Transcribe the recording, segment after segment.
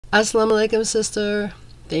Assalamu alaikum, sister.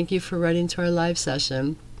 Thank you for writing to our live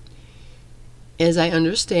session. As I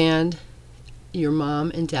understand, your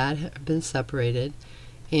mom and dad have been separated,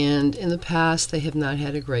 and in the past they have not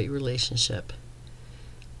had a great relationship.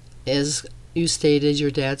 As you stated,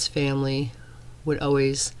 your dad's family would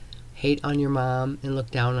always hate on your mom and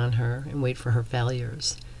look down on her and wait for her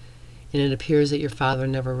failures. And it appears that your father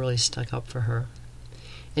never really stuck up for her.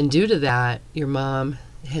 And due to that, your mom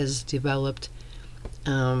has developed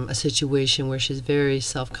a situation where she's very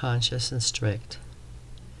self-conscious and strict.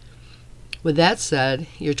 With that said,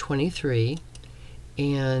 you're 23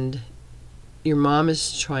 and your mom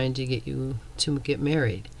is trying to get you to get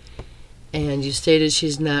married. And you stated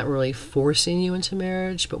she's not really forcing you into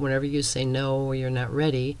marriage, but whenever you say no or you're not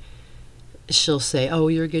ready, she'll say, oh,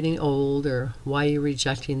 you're getting old, or why are you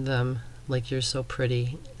rejecting them, like you're so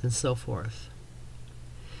pretty, and so forth.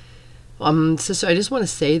 Sister, I just want to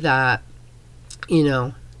say that you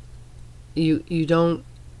don't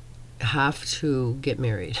have to get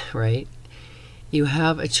married, right? You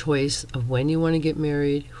have a choice of when you want to get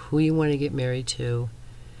married, who you want to get married to,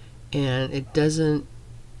 and it doesn't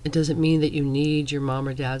mean that you need your mom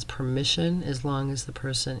or dad's permission as long as the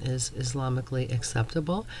person is Islamically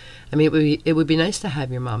acceptable. I mean, it would be nice to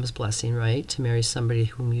have your mom's blessing, right, to marry somebody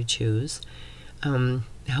whom you choose.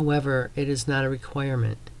 However, it is not a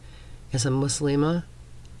requirement. As a Muslima,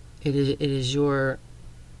 it is your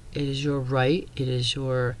right, it is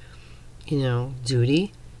your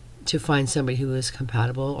duty to find somebody who is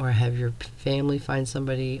compatible, or have your family find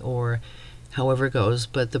somebody, or however it goes.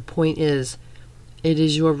 But the point is, it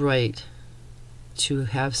is your right to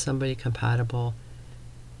have somebody compatible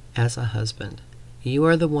as a husband. You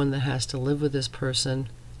are the one that has to live with this person,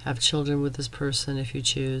 have children with this person if you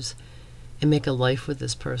choose, and make a life with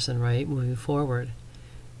this person, right, moving forward.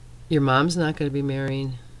 Your mom's not going to be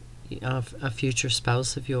marrying a future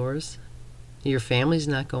spouse of yours. Your family's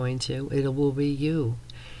not going to. It will be you.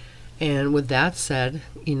 And with that said,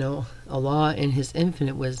 Allah in His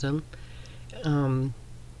infinite wisdom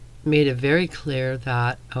made it very clear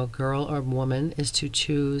that a girl or woman is to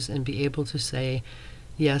choose and be able to say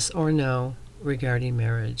yes or no regarding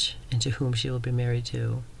marriage and to whom she will be married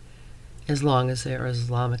to, as long as they are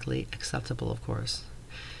Islamically acceptable, of course.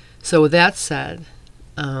 So with that said,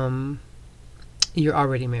 you're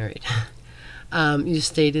already married. You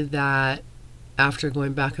stated that after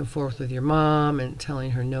going back and forth with your mom and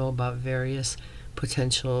telling her no about various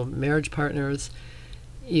potential marriage partners,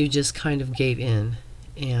 you just kind of gave in,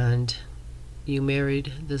 and you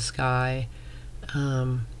married this guy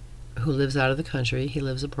who lives out of the country. He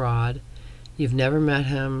lives abroad. You've never met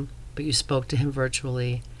him, but you spoke to him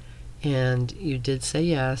virtually, and you did say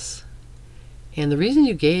yes. And the reason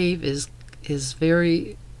you gave is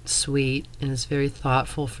very sweet, and it's very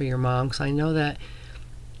thoughtful for your mom, because I know that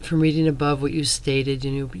from reading above what you stated,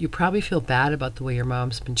 you probably feel bad about the way your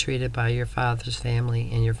mom's been treated by your father's family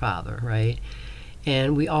and your father, right?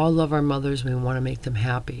 And we all love our mothers, and we want to make them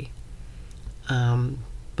happy.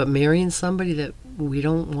 But marrying somebody that we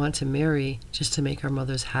don't want to marry just to make our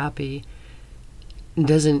mothers happy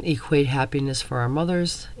doesn't equate happiness for our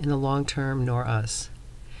mothers in the long term, nor us.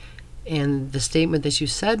 And the statement that you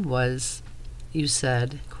said was, you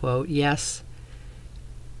said, quote, yes,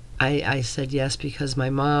 I said yes because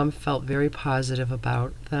my mom felt very positive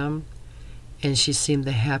about them, and she seemed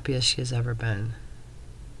the happiest she has ever been.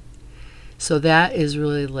 So that is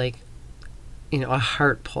really like, a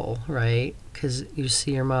heart pull, right? Because you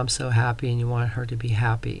see your mom so happy and you want her to be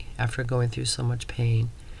happy after going through so much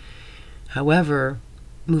pain. However,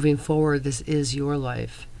 moving forward, this is your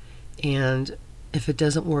life. And if it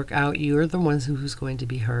doesn't work out, you're the one who's going to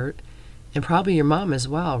be hurt. And probably your mom as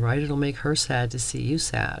well, right? It'll make her sad to see you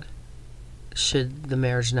sad, should the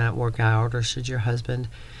marriage not work out, or should your husband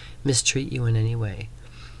mistreat you in any way.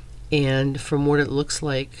 And from what it looks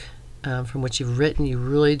like, from what you've written, you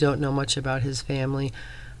really don't know much about his family.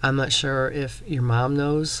 I'm not sure if your mom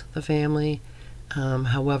knows the family.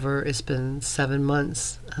 However, it's been 7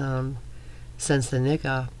 months since the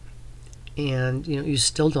nikkah, and you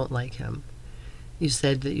still don't like him. You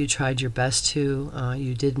said that you tried your best to.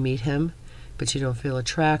 You did meet him, but you don't feel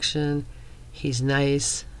attraction. He's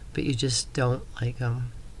nice, but you just don't like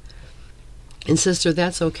him. And sister,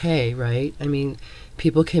 that's okay, right? I mean,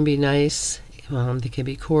 people can be nice, they can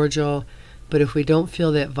be cordial, but if we don't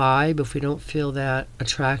feel that vibe, if we don't feel that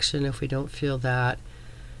attraction, if we don't feel that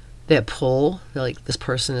pull, that like this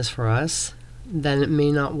person is for us, then it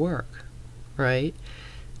may not work, right?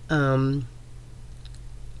 I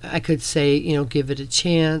could say, give it a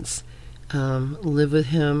chance, live with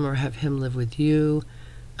him or have him live with you,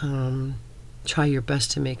 try your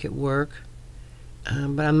best to make it work.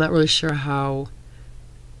 But I'm not really sure how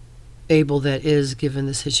able that is given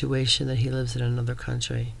the situation that he lives in another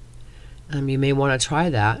country. You may want to try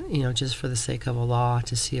that, just for the sake of Allah,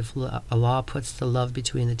 to see if Allah puts the love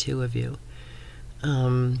between the two of you.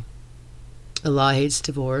 Allah hates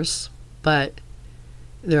divorce, but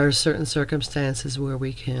there are certain circumstances where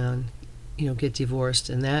we can, get divorced,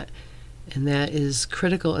 and that is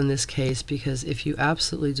critical in this case, because if you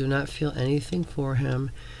absolutely do not feel anything for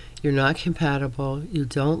him, you're not compatible, you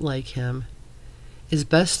don't like him, it's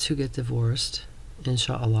best to get divorced,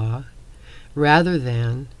 inshallah, rather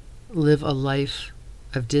than live a life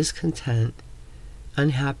of discontent,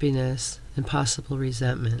 unhappiness, and possible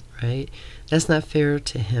resentment, right? That's not fair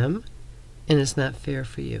to him, and it's not fair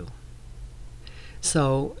for you.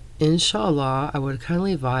 So, inshallah, I would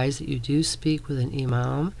kindly advise that you do speak with an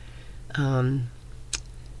imam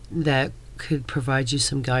that could provide you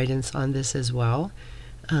some guidance on this as well.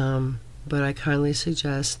 But I kindly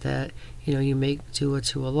suggest that, you make dua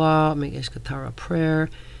to Allah, make ishqatara prayer,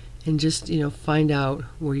 and just, find out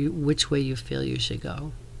which way you feel you should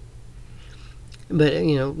go. But,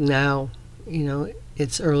 now,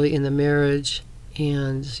 it's early in the marriage,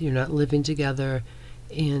 and you're not living together,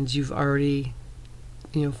 and you've already,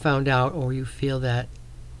 found out, or you feel that,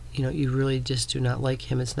 you really just do not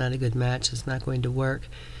like him, it's not a good match, it's not going to work.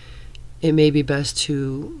 It may be best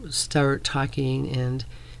to start talking and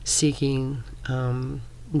seeking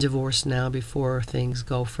divorce now before things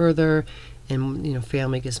go further, and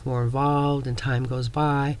family gets more involved, and time goes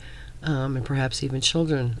by, and perhaps even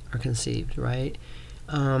children are conceived, right?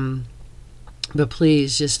 But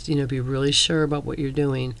please just be really sure about what you're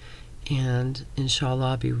doing, and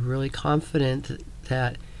inshallah be really confident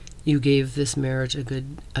that you gave this marriage a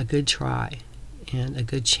good try and a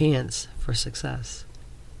good chance for success.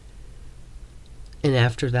 And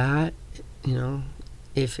after that,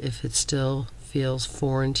 if it still feels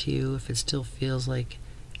foreign to you, if it still feels like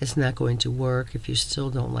it's not going to work, if you still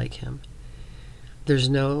don't like him, there's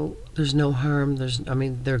no harm. There's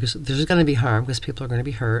going to be harm, because people are going to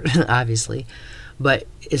be hurt, obviously, but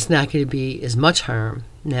it's not going to be as much harm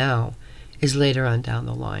now as later on down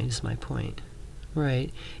the line, is my point.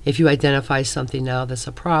 Right? If you identify something now that's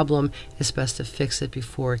a problem, it's best to fix it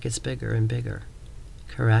before it gets bigger and bigger.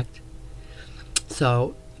 Correct?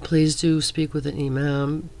 So please do speak with an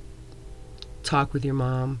imam. Talk with your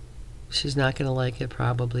mom. She's not going to like it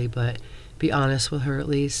probably, but be honest with her at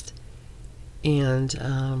least.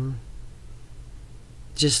 And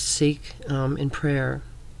just seek in prayer,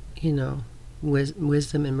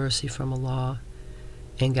 wisdom and mercy from Allah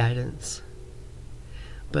and guidance.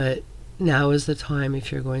 But now is the time,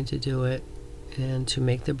 if you're going to do it, and to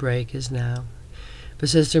make the break is now. But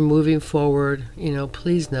sister, moving forward,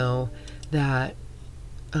 please know that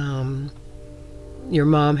your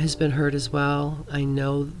mom has been hurt as well. I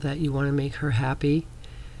know that you want to make her happy,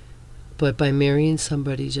 but by marrying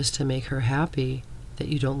somebody just to make her happy that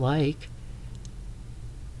you don't like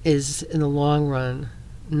is, in the long run,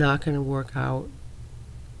 not going to work out,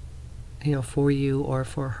 for you or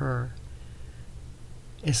for her.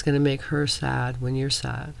 It's going to make her sad when you're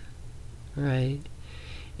sad, right?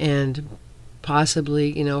 And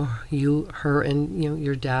possibly, her and,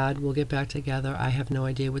 your dad will get back together. I have no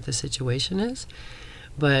idea what the situation is.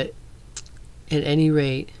 But at any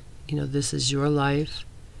rate, this is your life,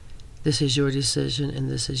 this is your decision, and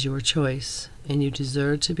this is your choice. And you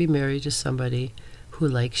deserve to be married to somebody who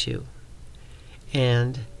likes you.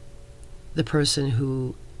 And the person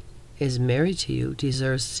who is married to you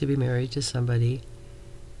deserves to be married to somebody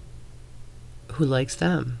who likes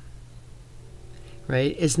them,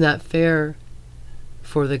 right? It's not fair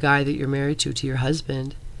for the guy that you're married to your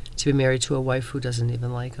husband, to be married to a wife who doesn't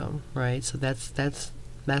even like him, right? So that's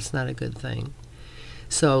not a good thing.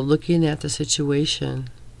 So looking at the situation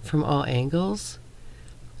from all angles,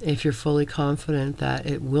 if you're fully confident that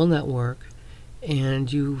it will not work,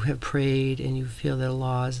 and you have prayed and you feel that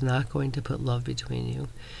Allah is not going to put love between you,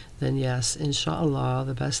 then yes, inshallah,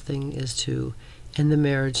 the best thing is to end the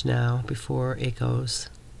marriage now before it goes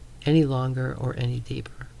any longer or any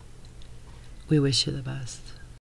deeper. We wish you the best.